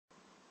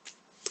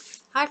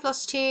Hi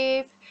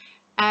Flosstube.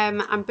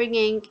 I'm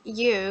bringing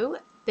you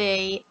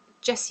the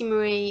Jessie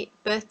Marie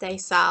birthday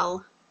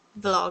SAL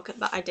vlog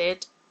that I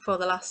did for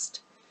the last,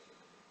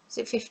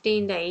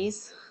 15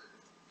 days.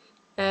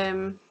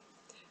 I've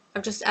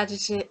just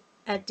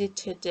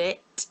edited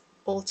it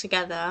all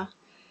together,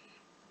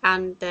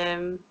 and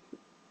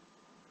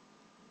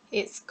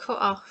it's cut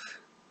off.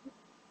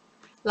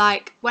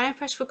 Like when I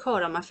press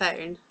record on my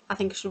phone, I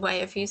think I should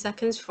wait a few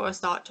seconds before I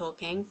start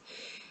talking,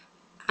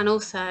 and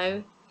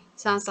also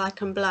sounds like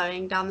I'm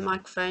blowing down the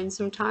microphone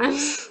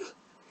sometimes.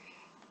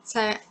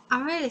 So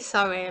I'm really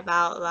sorry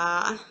about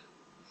that.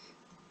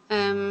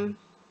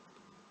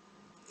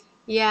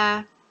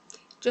 Yeah,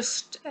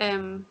 just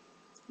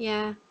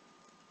yeah.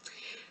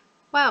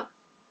 Well,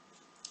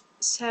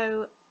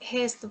 so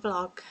here's the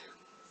vlog.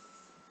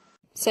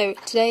 So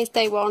today's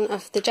day one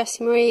of the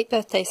Jessie Marie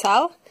birthday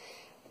SAL,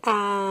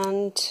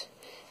 and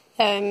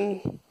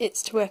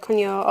it's to work on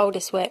your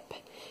oldest whip,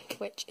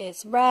 which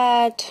is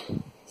red.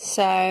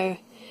 So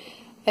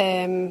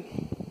I'm going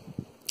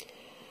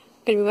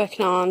to be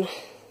working on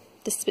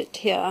this bit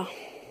here.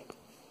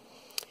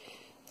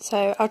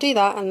 So I'll do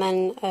that and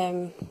then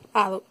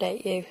I'll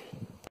update you.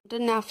 I'm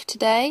done now for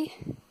today.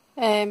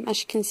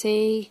 As you can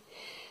see,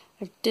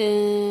 I've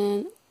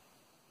done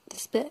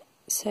this bit.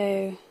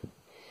 So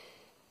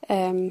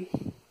there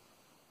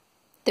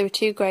were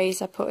two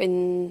greys I put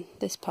in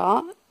this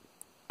part,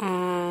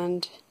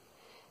 and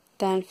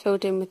then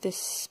filled in with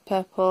this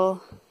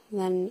purple, and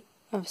then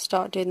I'll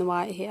start doing the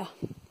white here.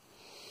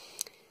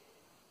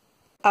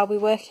 I'll be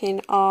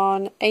working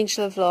on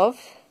Angel of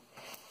Love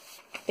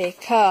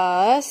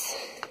because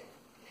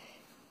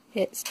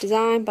it's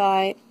designed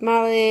by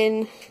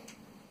Marilyn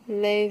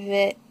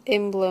Levitt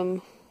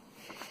Imblum,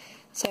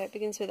 so it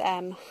begins with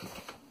M,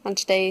 and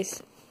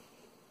today's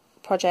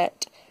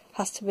project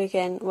has to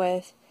begin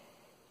with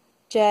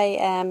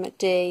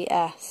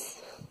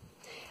JMDS,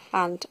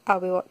 and I'll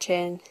be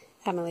watching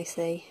Emily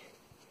C.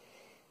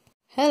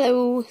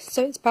 Hello,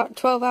 so it's about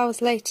 12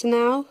 hours later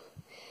now,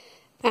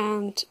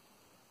 and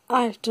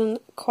I've done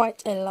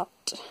quite a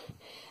lot.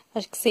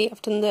 As you can see,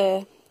 I've done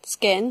the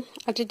skin.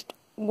 I did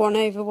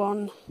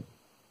 1/1.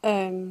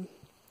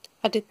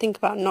 I did think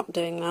about not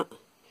doing that,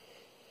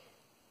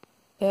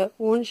 but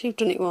once you've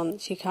done it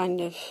once, I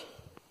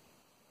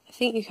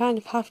think you kind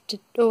of have to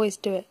always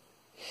do it.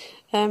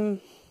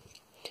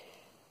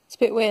 It's a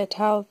bit weird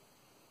how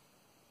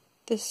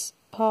this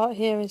part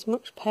here is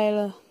much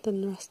paler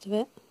than the rest of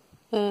it.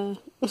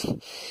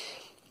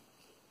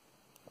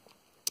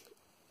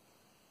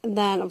 And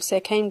then obviously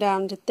I came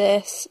down, did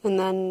this, and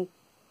then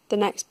the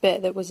next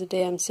bit that was a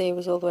DMC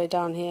was all the way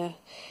down here.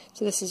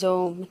 So this is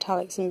all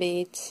metallics and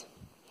beads.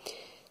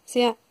 So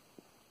yeah,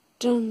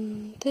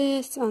 done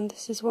this, and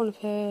this is one of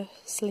her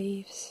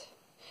sleeves.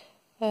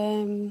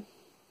 Not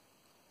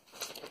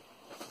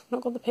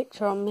got the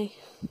picture on me.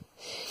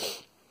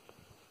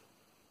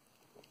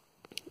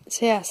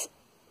 So yes,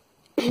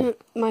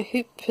 my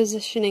hoop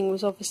positioning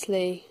was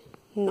obviously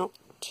not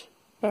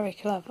very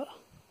clever.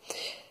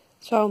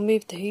 So I'll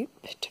move the hoop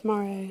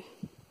tomorrow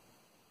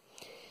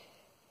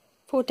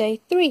for day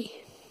 3.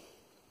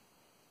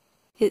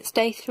 It's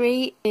day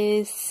 3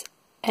 is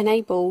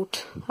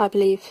enabled, I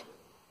believe.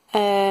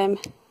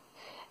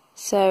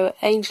 So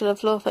Angel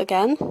of Love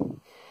again.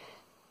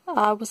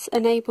 I was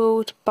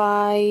enabled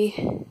by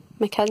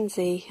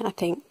Mackenzie, I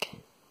think,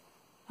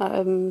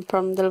 from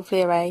the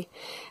Lovely Array,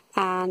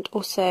 and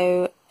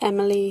also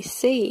Emily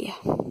C.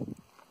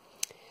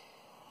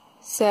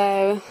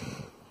 So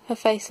her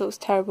face looks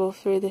terrible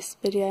through this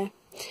video.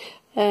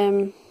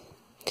 I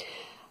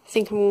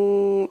think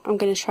I'm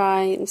going to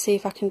try and see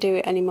if I can do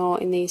it anymore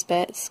in these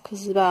bits, because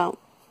there's about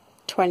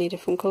 20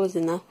 different colours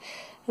in there,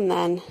 and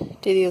then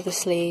do the other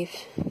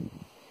sleeve.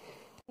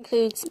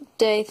 Includes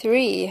day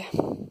 3.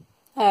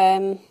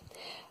 I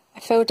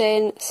filled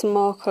in some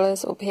more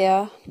colours up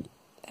here.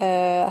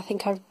 I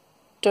think I've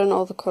done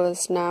all the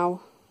colours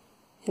now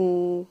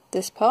in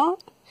this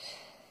part.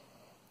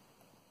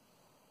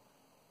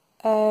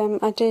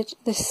 I did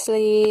this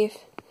sleeve,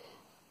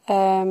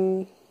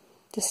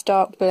 this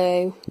dark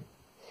blue,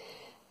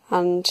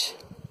 and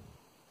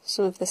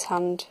some of this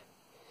hand,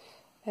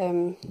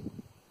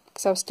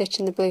 because I was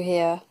stitching the blue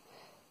here,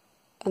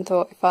 and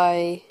thought if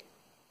I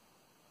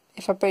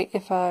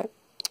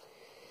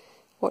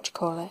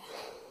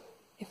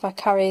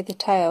carry the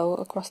tail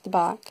across the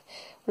back,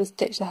 when I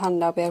stitch the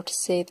hand, I'll be able to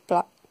see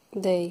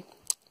the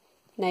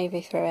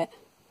navy through it.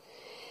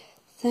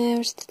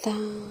 There's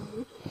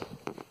that.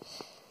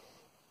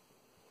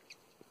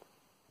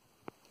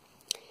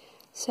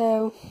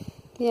 So,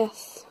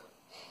 yes,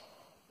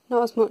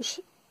 not as much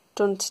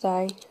done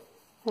today.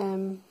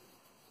 I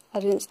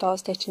didn't start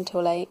stitching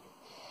till late.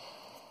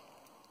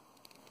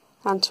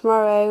 And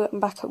tomorrow I'm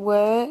back at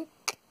work,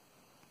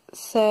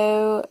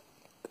 so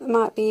there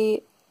might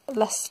be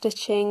less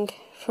stitching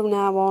from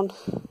now on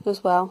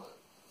as well.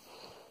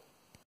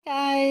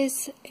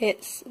 Guys,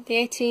 it's the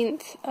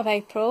 18th of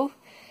April,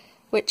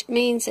 which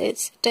means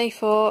it's day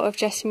 4 of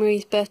Jessie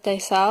Marie's birthday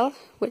SAL,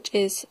 which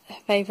is her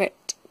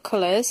favourite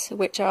colours,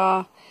 which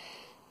are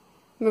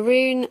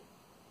maroon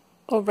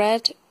or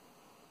red,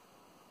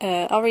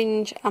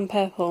 orange and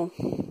purple.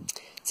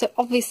 So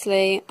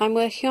obviously I'm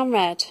working on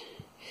red,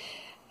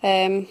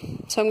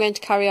 so I'm going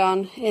to carry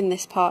on in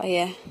this part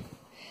here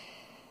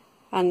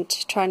and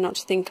try not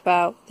to think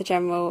about the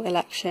general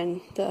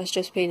election that has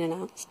just been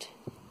announced.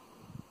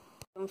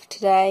 For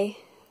today,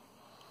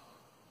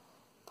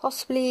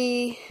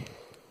 possibly,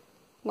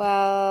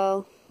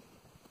 well,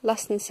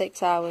 less than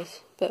 6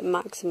 hours, but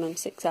maximum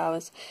 6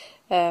 hours.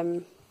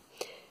 So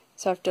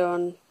I've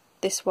done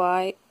this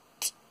white,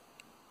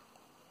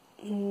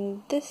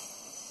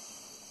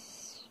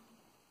 this,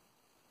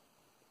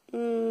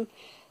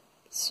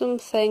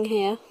 something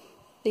here,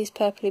 these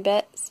purpley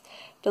bits,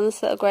 done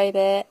this little grey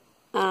bit,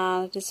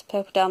 and there's some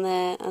purple down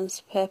there and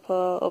some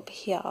purple up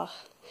here.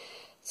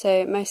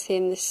 So mostly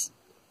in this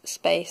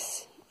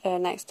space.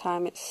 Next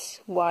time it's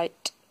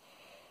white,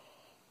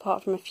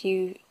 apart from a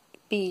few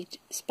bead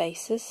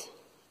spaces.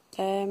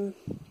 So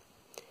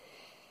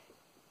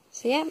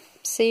yeah,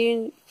 see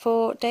you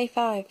for day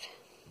 5.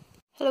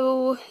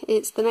 Hello,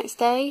 it's the next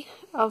day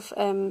of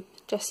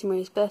Jessie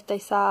Marie's birthday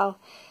SAL,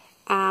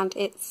 and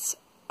it's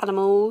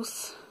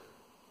animals,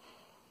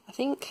 I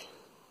think.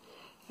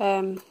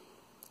 So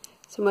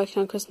I'm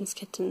working on Christmas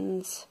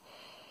kittens.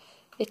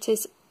 It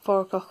is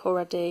 4 o'clock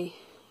already,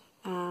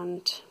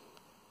 and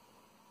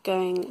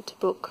going to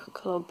book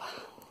club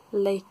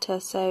later,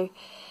 so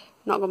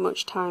not got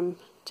much time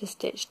to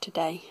stitch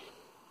today.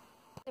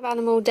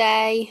 Animal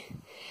day.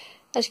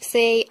 As you can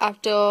see,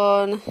 I've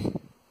done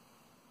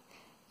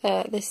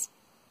this,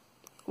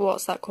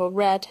 what's that called,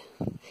 red,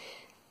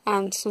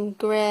 and some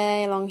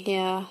grey along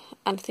here,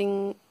 and I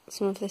think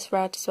some of this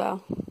red as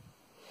well.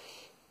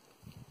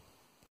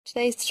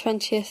 Today's the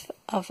 20th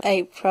of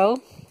April,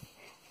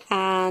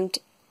 and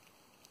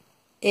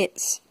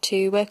it's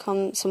to work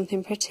on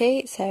something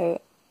pretty, so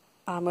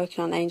I'm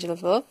working on Angel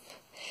of Love.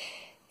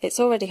 It's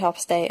already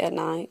 8:30 at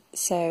night,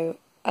 so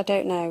I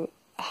don't know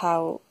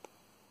how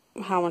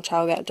much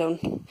I'll get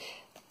done,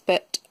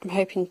 but I'm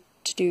hoping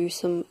to do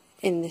some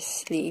in this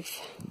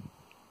sleeve.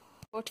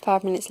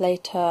 45 minutes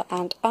later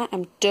and I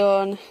am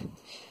done.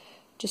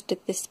 Just did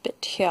this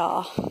bit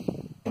here.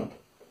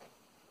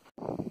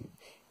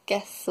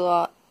 Guess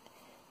what?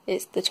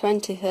 It's the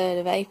 23rd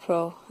of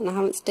April and I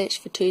haven't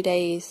stitched for 2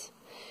 days.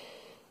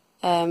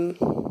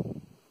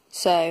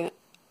 So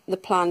the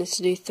plan is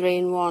to do 3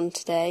 in 1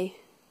 today.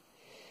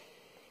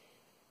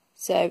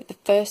 So the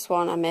first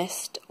one I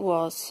missed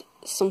was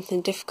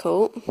something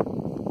difficult,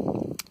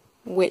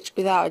 which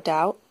without a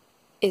doubt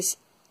is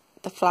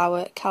the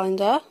flower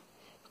calendar,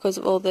 because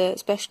of all the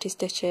specialty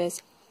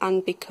stitches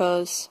and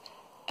because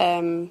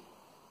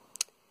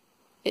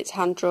it's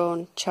hand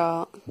drawn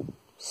chart,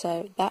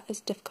 so that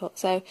is difficult.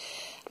 So I'm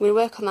going to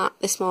work on that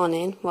this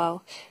morning,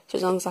 well, for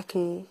as long as I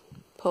can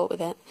pull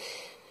with it,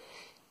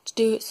 to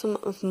do some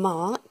of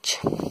March.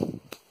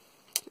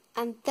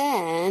 And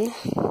then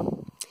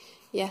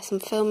yes, I'm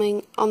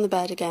filming on the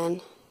bed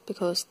again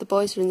because the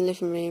boys are in the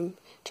living room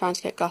trying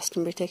to get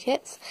Glastonbury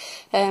tickets.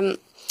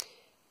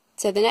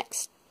 So the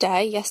next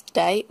day,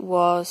 yesterday,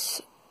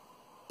 was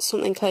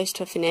something close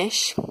to a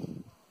finish,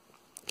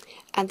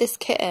 and this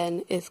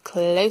kitten is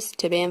close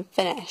to being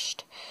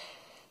finished.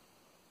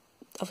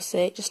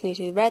 Obviously it just needs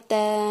to be red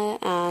there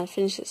and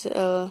finish its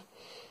little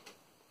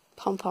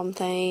pom-pom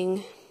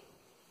thing.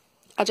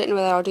 I don't know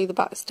whether I'll do the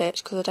back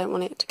stitch because I don't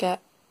want it to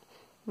get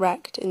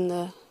wrecked in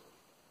the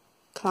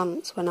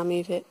clamps when I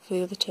move it for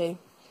the other 2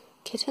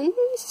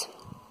 kittens.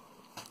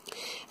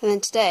 And then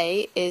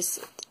today is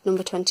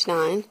number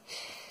 29,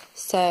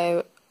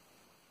 so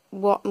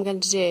what I'm going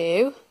to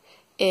do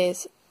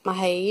is my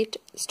Haid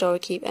Story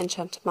Keep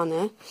Enchanted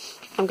Manor.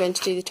 I'm going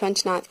to do the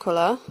 29th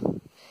colour,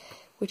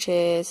 which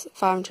is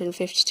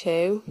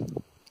 552,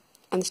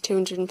 and there's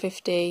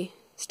 250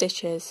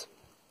 stitches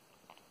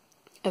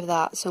of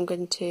that, so I'm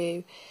going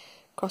to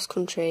cross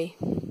country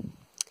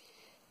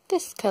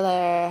this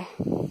colour.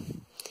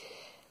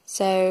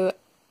 So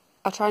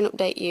I'll try and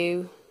update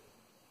you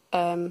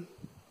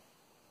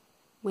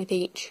with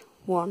each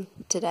one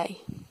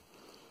today.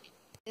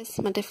 Here's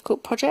my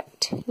difficult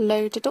project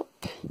loaded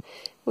up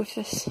with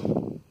this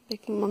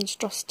big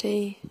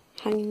monstrosity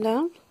hanging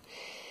down.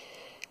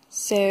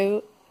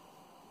 So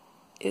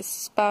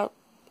it's about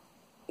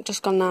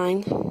just gone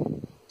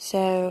 9,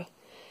 so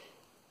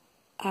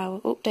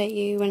I'll update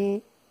you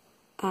when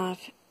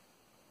I've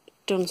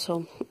done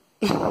some.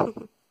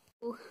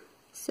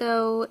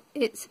 So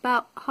it's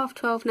about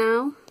 12:30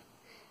 now,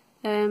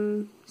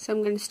 so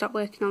I'm going to stop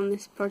working on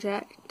this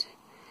project.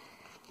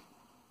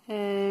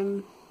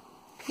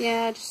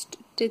 Yeah, I just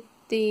did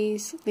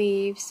these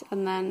leaves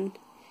and then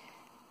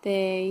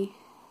the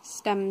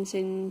stems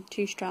in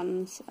 2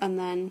 strands and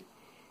then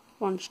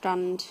 1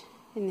 strand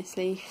in this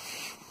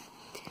leaf.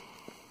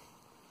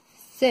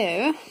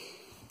 So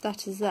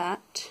that is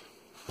that.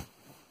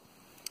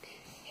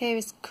 Here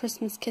is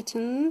Christmas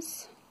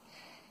kittens.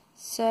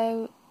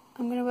 So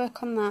I'm going to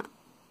work on that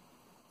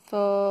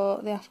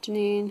for the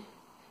afternoon.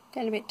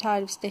 Getting a bit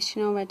tired of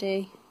stitching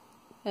already,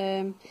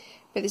 but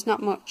there's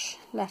not much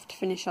left to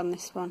finish on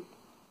this one.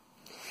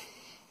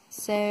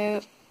 So,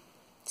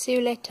 see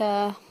you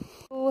later.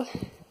 So,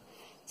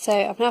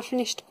 I've now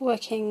finished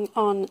working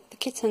on the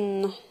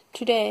kitten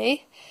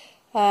today.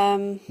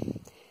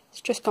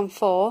 It's just gone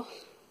 4.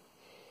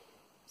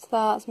 So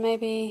that's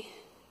maybe,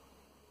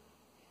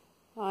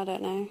 I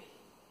don't know,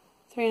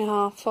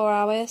 3.5, 4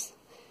 hours.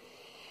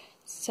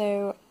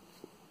 So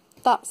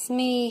that's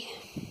me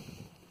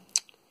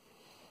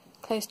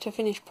close to a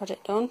finished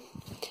project done.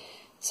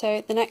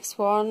 So the next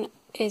one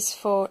is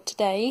for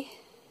today.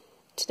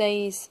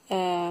 Today's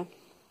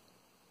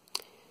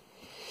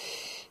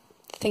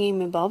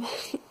thingy-my-bob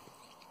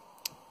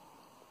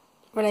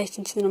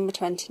relating to the number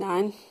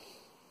 29.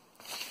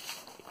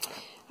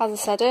 As I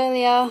said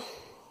earlier,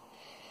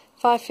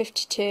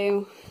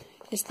 552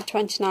 is the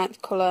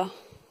 29th colour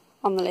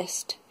on the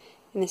list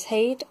in this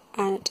head,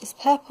 and it is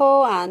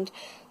purple, and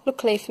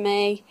luckily for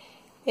me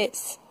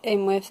it's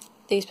in with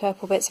these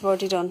purple bits I've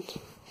already done.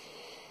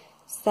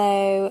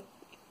 So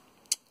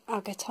I'll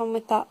get on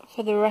with that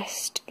for the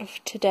rest of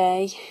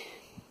today.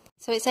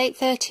 So it's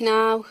 8:30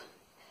 now,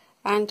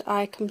 and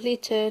I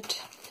completed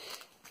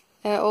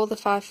all the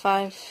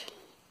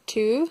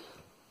 552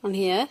 on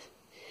here.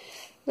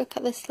 Look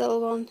at this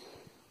little one.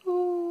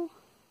 Oh,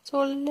 it's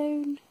all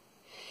alone.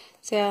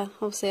 So yeah,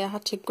 obviously I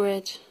had to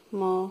grid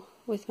more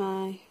with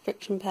my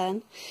friction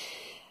pen.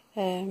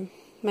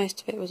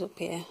 Most of it was up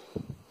here.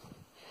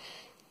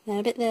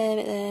 A bit there, a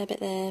bit there, a bit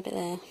there, a bit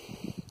there.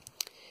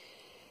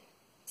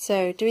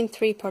 So doing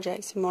 3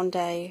 projects in one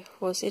day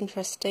was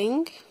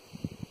interesting.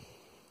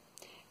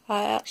 It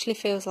actually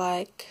feels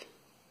like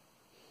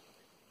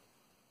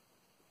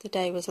the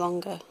day was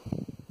longer,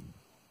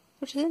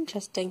 which is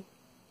interesting.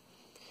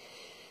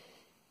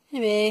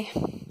 Anyway,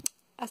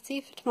 I'll see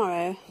you for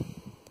tomorrow.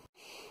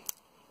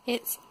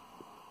 It's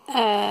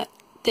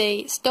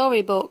the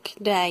storybook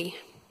day.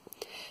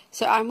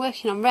 So I'm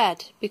working on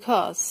Red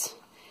because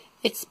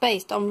it's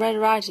based on Red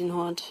Riding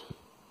Hood.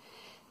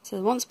 So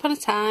once upon a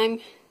time,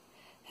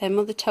 her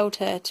mother told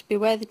her to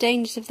beware the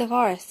dangers of the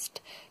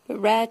forest, but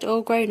Red,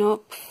 all grown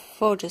up,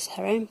 forges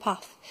her own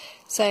path.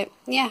 So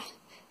yeah,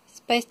 it's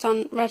based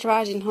on Red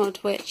Riding Hood,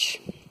 which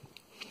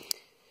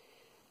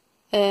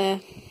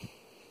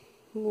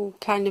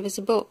kind of is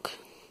a book.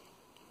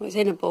 Well, it's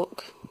in a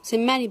book. It's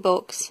in many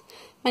books,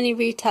 many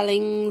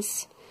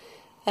retellings.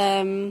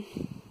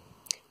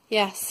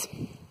 Yes.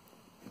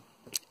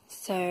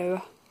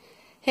 So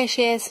here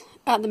she is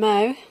at the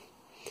mow.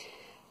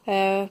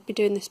 Be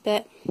doing this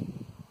bit,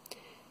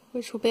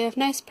 which will be of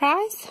no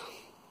surprise.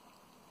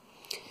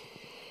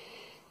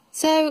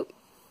 So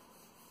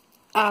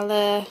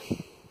I'll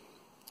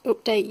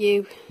update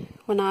you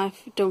when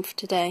I've done for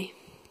today.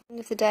 End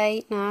of the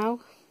day now.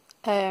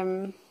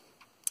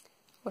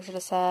 What should I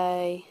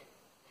say?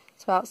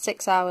 It's about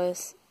 6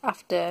 hours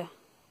after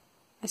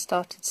I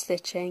started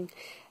stitching,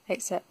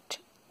 except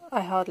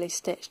I hardly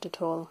stitched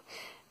at all,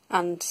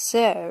 and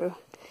so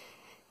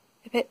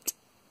a bit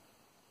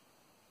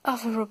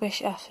of a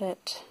rubbish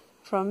effort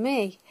from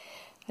me.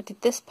 I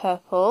did this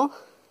purple,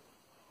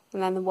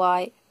 and then the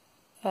white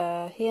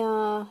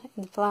here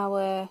in the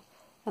flower,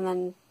 and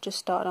then just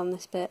started on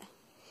this bit.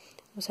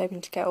 I was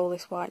hoping to get all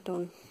this white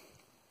done,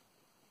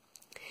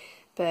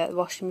 but the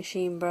washing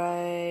machine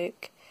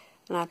broke,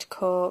 and I had to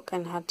cook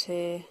and had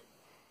to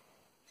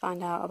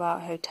find out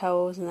about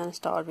hotels, and then I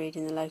started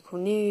reading the local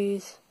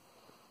news,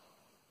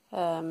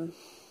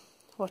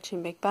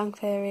 watching Big Bang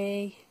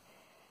Theory,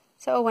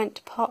 so it all went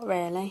to pot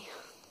really.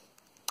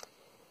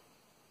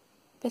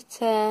 But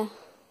I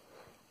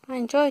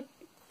enjoyed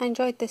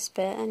this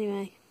bit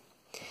anyway.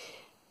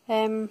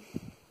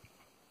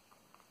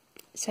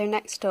 So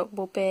next up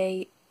will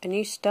be a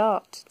new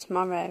start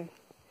tomorrow,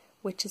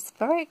 which is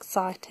very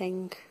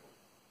exciting.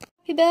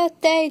 Happy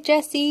birthday,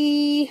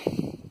 Jessie!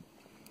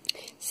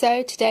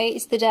 So today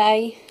is the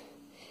day,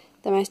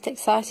 the most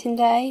exciting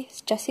day.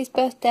 It's Jessie's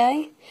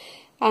birthday,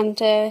 and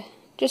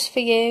just for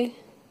you,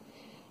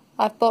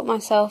 I've bought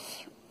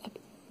myself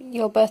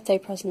your birthday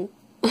present.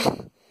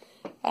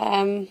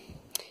 So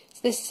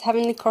this is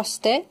Heavenly Cross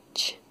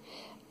Stitch,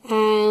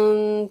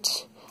 and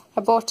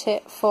I bought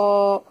it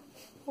for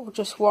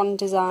just one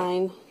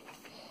design,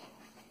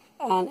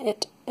 and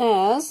it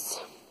is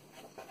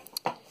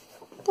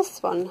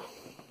this one.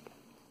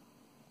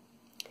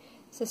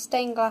 It's a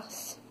stained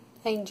glass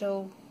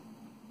angel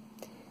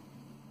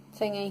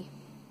thingy.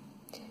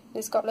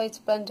 It's got loads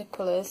of blended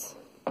colours,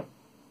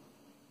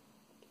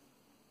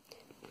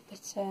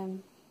 but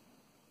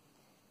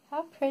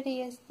how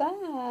pretty is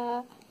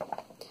that?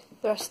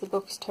 The rest of the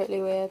book is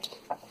totally weird.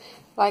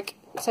 Like,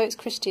 so it's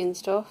Christian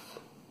stuff.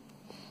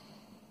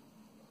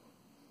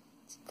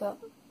 It's got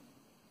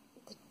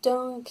the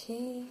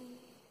donkey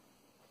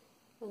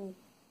and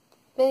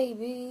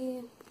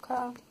baby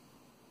cow.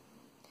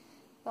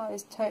 That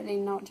is totally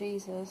not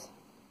Jesus.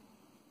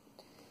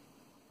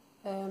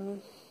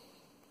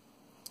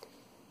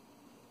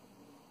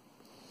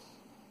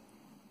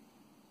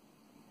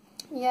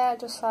 Yeah,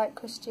 just like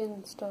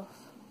Christian stuff.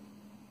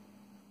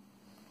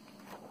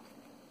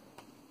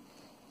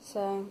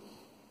 So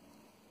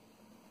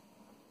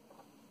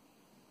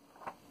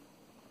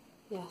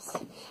Yes.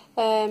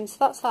 So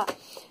that's that.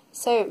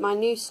 So my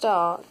new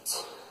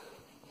start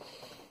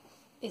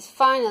is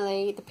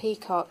finally the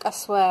peacock. I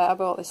swear I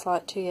bought this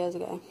like 2 years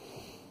ago.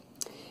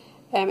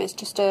 It's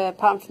just a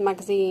pattern from the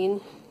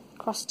magazine,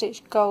 cross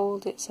stitch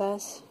gold it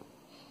says.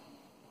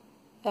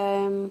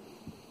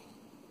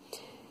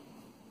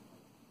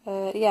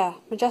 Yeah,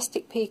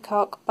 Majestic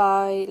Peacock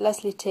by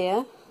Leslie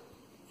Tier,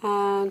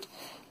 and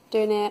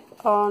doing it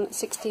on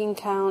 16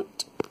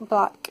 count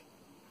black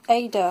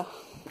Ada,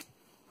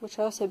 which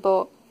I also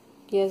bought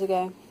years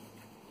ago.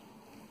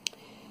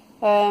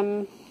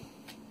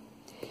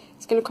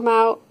 It's going to come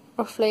out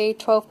roughly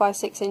 12 by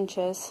 6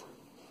 inches.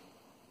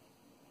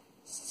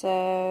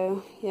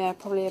 So yeah,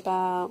 probably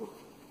about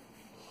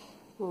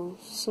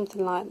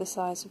something like the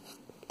size of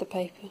the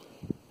paper.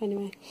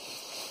 Anyway,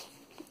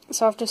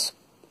 so I've just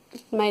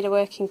made a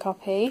working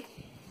copy,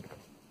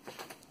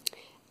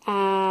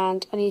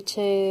 and I need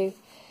to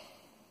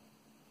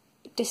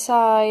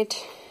decide.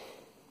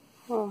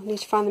 Well, I need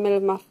to find the middle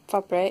of my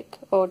fabric,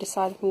 or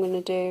decide if I'm going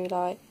to do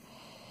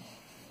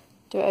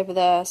it over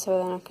there, so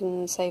then I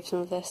can save some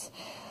of this,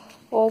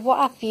 or what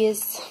have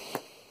yous.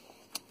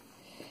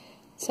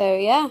 So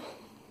yeah,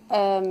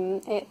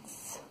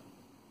 it's,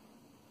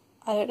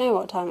 I don't know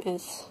what time it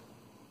is.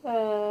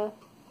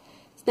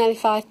 It's nearly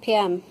 5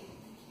 PM.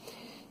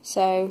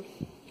 So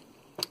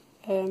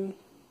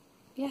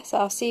yes,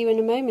 I'll see you in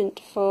a moment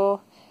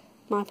for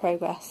my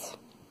progress.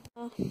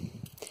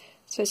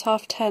 So it's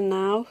 10:30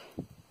 now,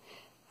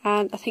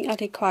 and I think I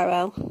did quite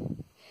well.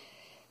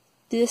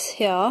 This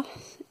here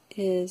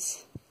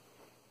is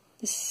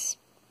this,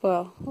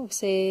 well,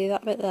 obviously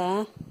that bit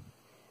there,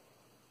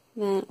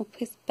 and then up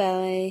his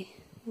belly,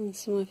 and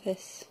some of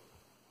this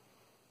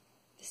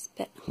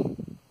bit.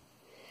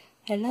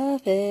 I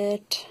love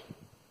it.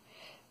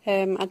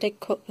 I did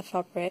cut the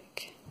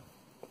fabric.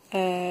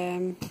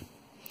 I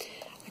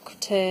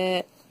cut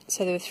it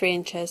so there were 3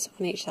 inches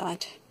on each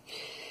side.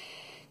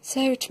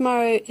 So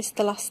tomorrow is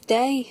the last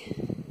day,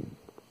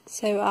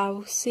 so I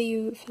will see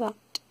you for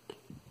that.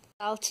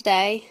 Well,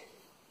 today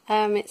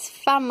it's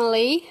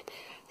family,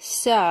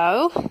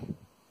 so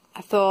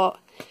I thought,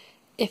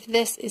 if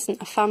this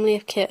isn't a family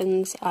of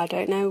kittens, I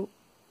don't know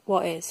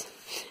what is.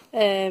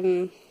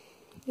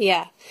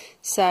 Yeah,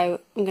 so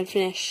I'm going to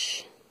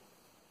finish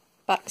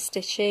back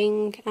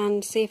stitching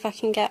and see if I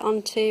can get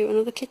onto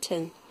another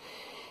kitten.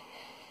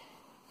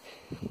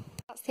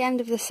 That's the end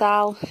of the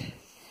SAL.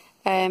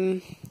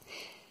 I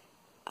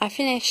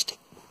finished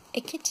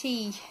a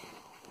kitty,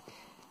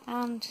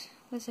 and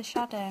there's a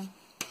shadow.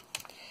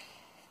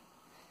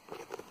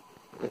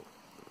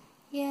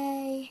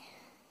 Yay!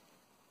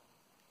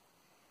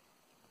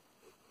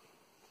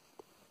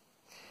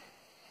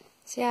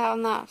 So yeah,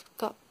 on that I've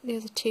got the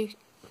other 2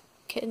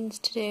 kittens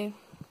to do.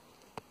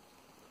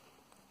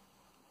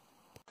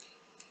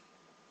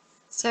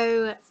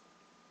 So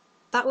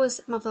that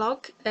was my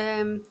vlog.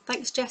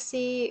 Thanks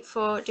Jessie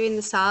for doing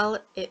the SAL.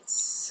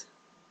 It's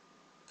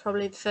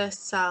probably the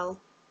first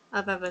SAL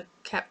I've ever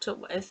kept up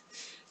with,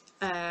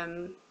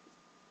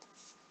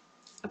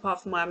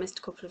 apart from where I missed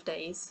a couple of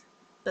days,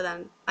 but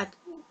then I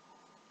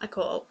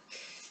caught up.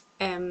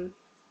 And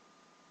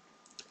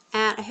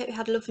I hope you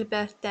had a lovely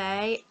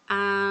birthday,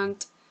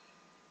 and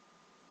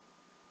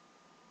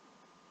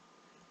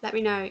let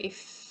me know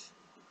if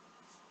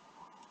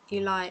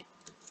you like,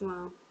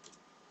 well,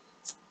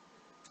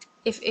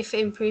 if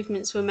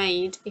improvements were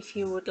made, if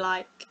you would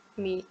like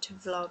me to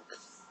vlog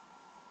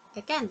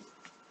again.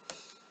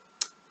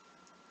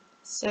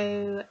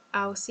 So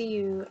I'll see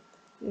you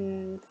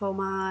for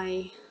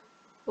my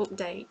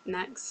update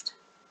next,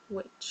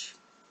 which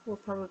will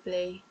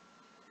probably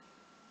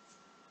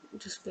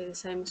just be the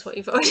same as what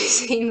you've already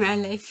seen,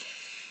 really.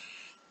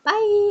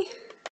 Bye!